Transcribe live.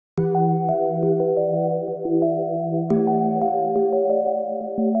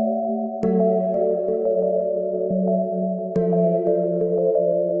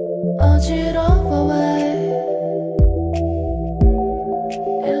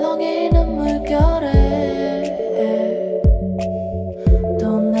엉키는 물결에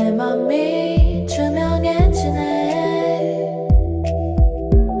또 내 맘이 투명해지네.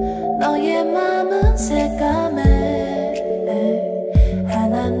 너의 맘은 새까매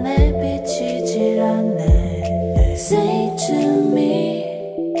하나 내 비치질 않네. Say to me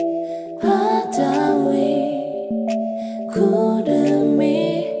바다 위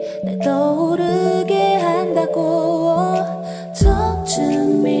구름이 날 떠오르게 한다고. Talk to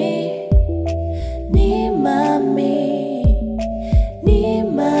me 네 맘이 네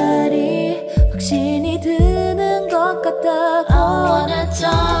말이 확신이 드는 것 같다고. I wanna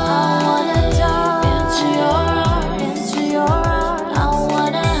dive into your arms, into your arms. I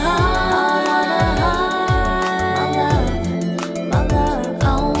wanna hide my love. I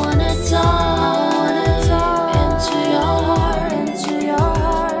wanna dive into your heart, into your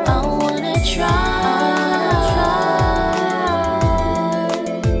heart. I wanna try.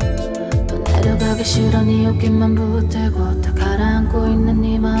 또 내려가기 싫어 네 옷깃만 붙들고 다 가라앉고 있는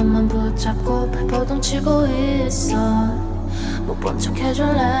네 마음만 붙잡고 발버둥치고 있어. 못 본 척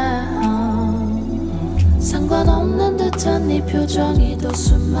해줄래. 상관없는 듯한 네 표정이 더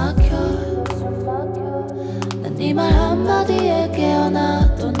숨막혀. 난 네 말 한마디에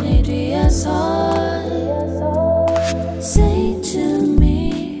깨어나 또 네 뒤에서